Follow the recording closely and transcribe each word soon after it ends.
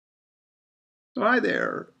So hi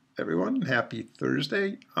there, everyone. Happy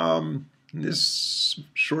Thursday. In this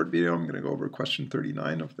short video, I'm going to go over question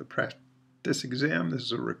 39 of the practice exam. This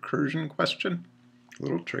is a recursion question, a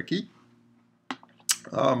little tricky.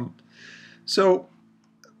 So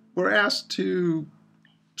we're asked to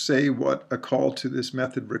say what a call to this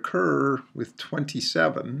method recur with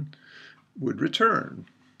 27 would return.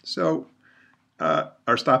 So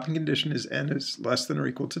our stopping condition is n is less than or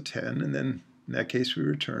equal to 10, and then in that case we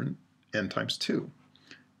return n times 2.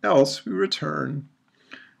 Else we return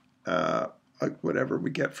whatever we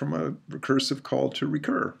get from a recursive call to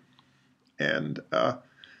recur. And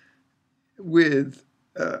with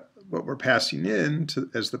what we're passing in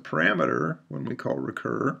as the parameter when we call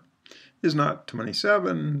recur is not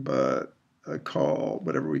 27, but a call,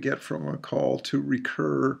 whatever we get from a call to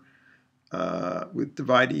recur with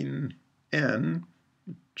dividing n,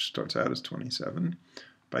 which starts out as 27,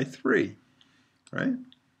 by 3, right?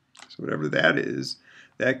 So whatever that is,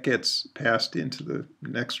 that gets passed into the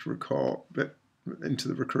next recall, into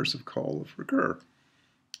the recursive call of recur,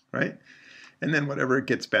 right? And then whatever it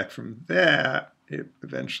gets back from that, it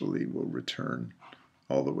eventually will return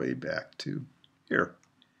all the way back to here,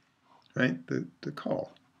 right? The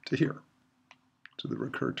call to here, to the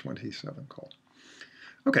recur 27 call.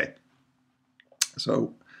 Okay,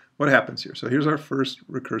 so what happens here? So here's our first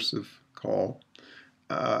recursive call.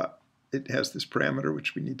 It has this parameter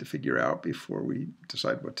which we need to figure out before we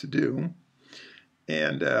decide what to do.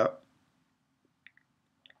 And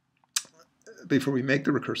before we make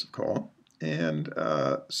the recursive call. And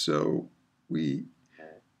so we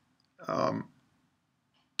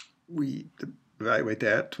evaluate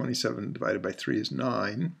that. 27 divided by 3 is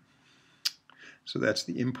 9. So that's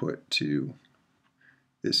the input to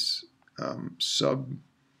this sub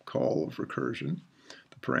call of recursion,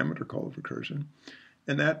 the parameter call of recursion.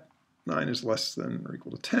 And that 9 is less than or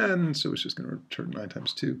equal to 10, so it's just going to return 9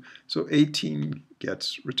 times 2. So 18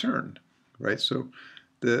 gets returned, right? So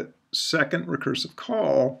the second recursive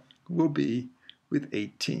call will be with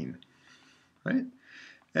 18, right?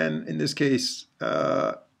 And in this case,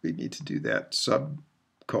 we need to do that sub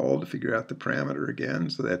call to figure out the parameter again.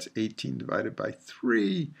 So that's 18 divided by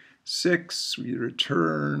 3, 6. We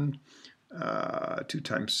return 2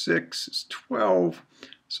 times 6 is 12.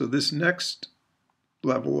 So this next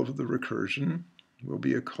level of the recursion will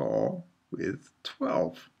be a call with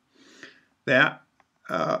 12. That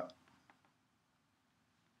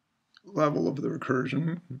level of the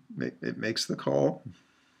recursion, it makes the call,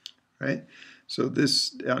 right? So this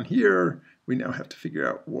down here, we now have to figure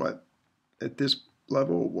out what, at this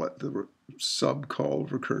level, what the sub-call of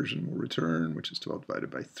recursion will return, which is 12 divided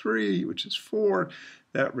by 3, which is 4.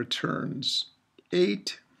 That returns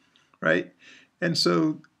 8, right? And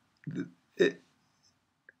so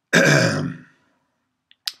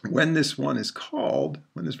when this one is called,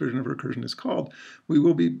 when this version of recursion is called, we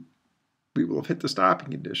will have hit the stopping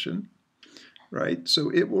condition, right? So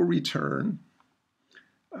it will return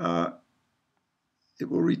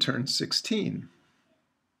 16,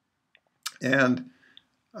 and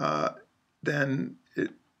then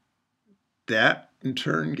that in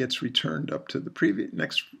turn gets returned up to the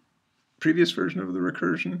previous version of the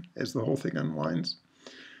recursion as the whole thing unwinds.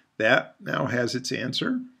 That now has its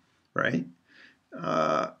answer, right?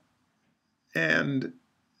 And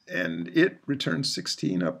it returns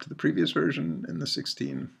 16 up to the previous version, and the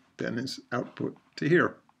 16 then is output to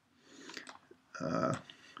here.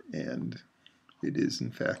 And it is,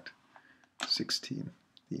 in fact, 16,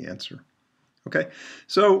 the answer. Okay,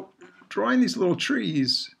 so drawing these little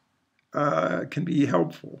trees can be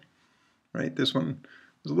helpful, right? This one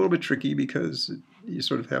was a little bit tricky because you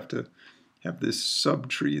sort of have to have this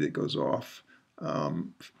subtree that goes off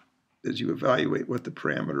as you evaluate what the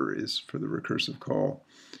parameter is for the recursive call.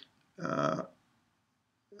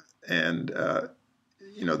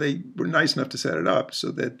 You know, they were nice enough to set it up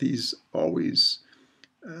so that these always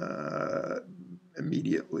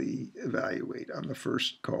immediately evaluate on the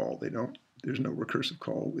first call. There's no recursive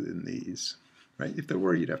call within these, right? If there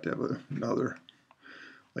were, you'd have to have another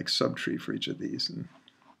like subtree for each of these, and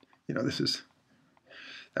you know,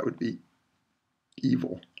 that would be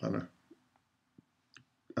evil on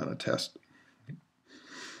a test.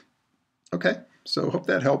 Okay, so hope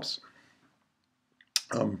that helps.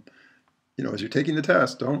 You know, as you're taking the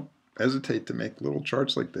test, don't hesitate to make little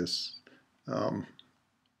charts like this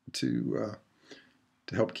to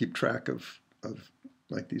help keep track of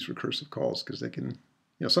like these recursive calls, because they can,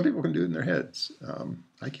 you know, some people can do it in their heads.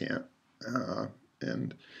 I can't,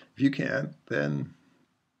 and if you can, then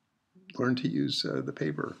learn to use the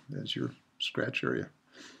paper as your scratch area.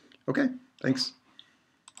 Okay, thanks.